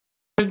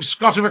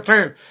Scottie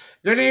McClue.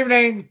 Good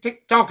evening,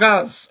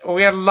 TikTokers.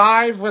 We are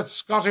live with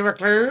Scottie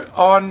McClue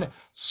on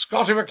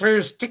Scottie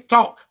McClue's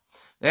TikTok.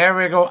 There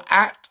we go,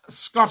 at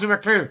Scottie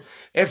McClue.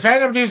 If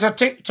anybody's a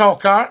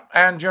TikToker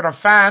and you're a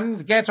fan,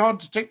 get on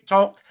to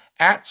TikTok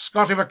at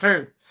Scottie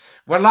McClue.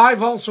 We're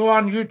live also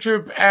on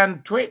YouTube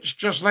and Twitch,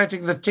 just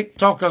letting the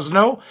TikTokers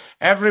know.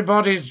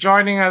 Everybody's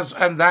joining us,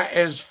 and that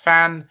is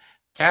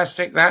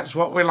fantastic. That's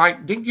what we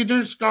like. Dinky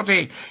Doo,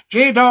 Scottie.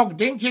 J-Dog,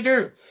 Dinky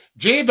Doo.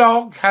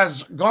 J-Dog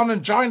has gone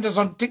and joined us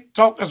on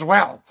TikTok as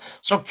well.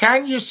 So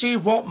can you see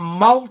what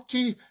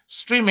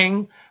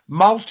multi-streaming,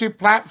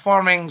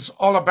 multi-platforming's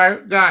all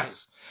about,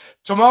 guys?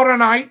 Tomorrow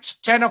night,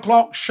 10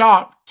 o'clock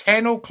sharp,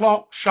 10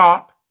 o'clock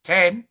sharp,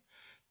 10.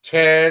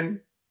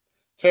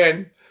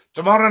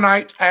 Tomorrow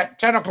night at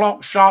 10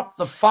 o'clock sharp,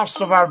 the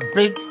first of our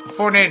big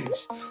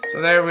phone-ins.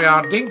 So there we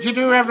are. Dinky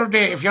Doo every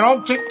day. If you're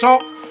on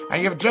TikTok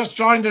and you've just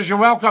joined us, you're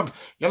welcome.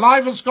 You're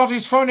live on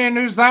Scottie's phone-in.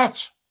 Who's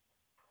that?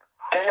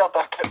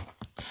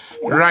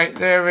 Right,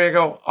 there we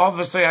go.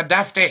 Obviously a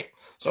dafty.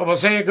 So we'll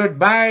say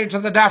goodbye to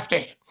the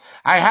dafty.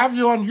 I have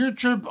you on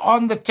YouTube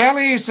on the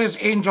telly, says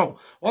Angel.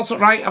 What's it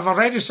right? I've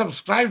already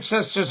subscribed,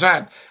 says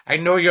Suzanne. I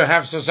know you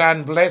have,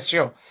 Suzanne. Bless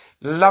you.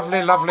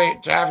 Lovely, lovely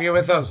to have you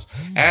with us.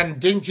 And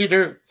Dinky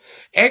Doo.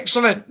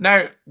 Excellent.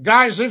 Now,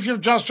 guys, if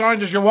you've just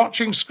joined us, you're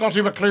watching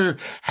Scottie McClue,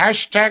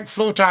 hashtag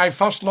FLOTI,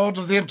 First Lord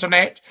of the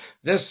Internet.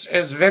 This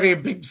is very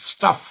big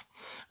stuff.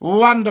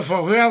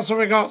 Wonderful. Who else have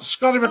we got?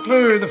 Scottie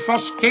McClue, the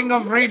first king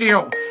of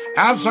radio.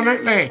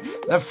 Absolutely.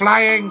 The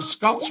Flying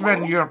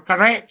Scotsman. You're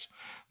correct.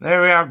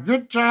 There we are.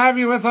 Good to have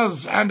you with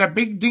us. And a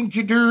big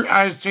Dinky Doo,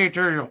 I say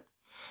to you.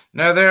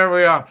 Now, there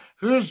we are.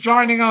 Who's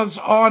joining us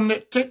on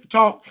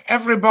TikTok?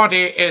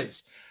 Everybody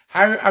is.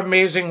 How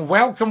amazing.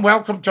 Welcome,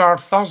 welcome to our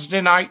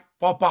Thursday night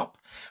pop-up.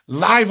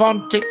 Live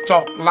on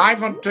TikTok,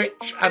 live on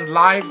Twitch, and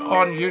live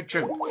on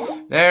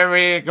YouTube. There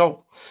we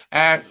go.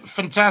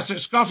 Fantastic.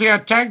 Scottie, I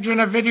tagged you in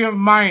a video of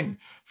mine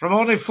from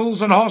Only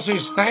Fools and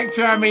Horses. Thank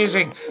you,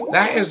 amazing.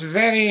 That is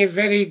very,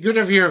 very good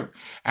of you,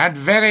 and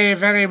very,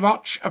 very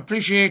much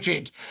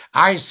appreciated,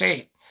 I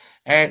say.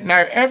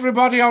 Now,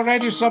 everybody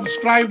already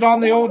subscribed on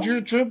the old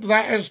YouTube.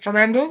 That is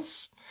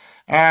tremendous.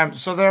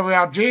 So there we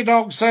are.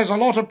 J-Dog says a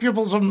lot of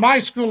pupils in my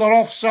school are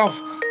off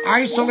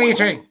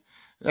self-isolating.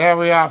 There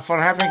we are,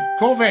 for having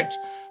COVID.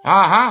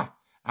 Aha,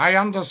 I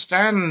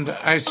understand.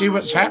 I see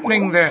what's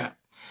happening there.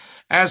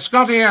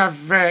 Scottie,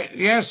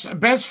 yes,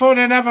 best phone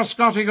in ever,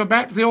 Scottie. Go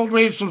back to the old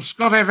ways from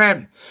Scott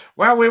FM.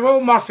 Well, we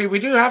will, Murphy. We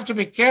do have to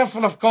be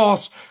careful, of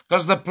course,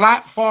 because the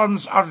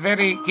platforms are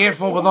very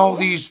careful with all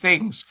these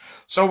things.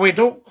 So we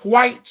don't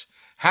quite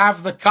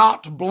have the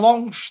carte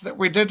blanche that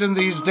we did in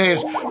these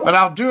days, but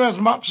I'll do as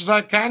much as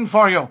I can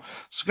for you.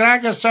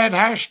 Scrag has said,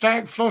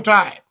 hashtag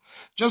FLOTI.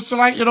 Just to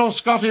let you know,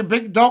 Scottie,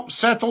 Big Doc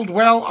settled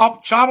well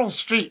up Charles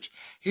Street.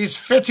 He's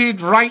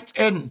fitted right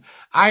in.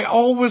 I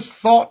always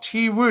thought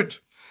he would.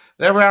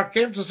 There we are.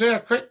 Came to say a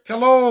quick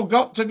hello.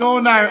 Got to go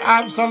now.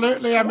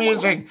 Absolutely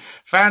amazing.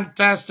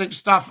 Fantastic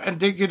stuff. And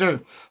Dinky Doo.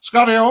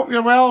 Scottie, I hope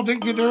you're well,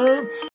 Dinky Doo.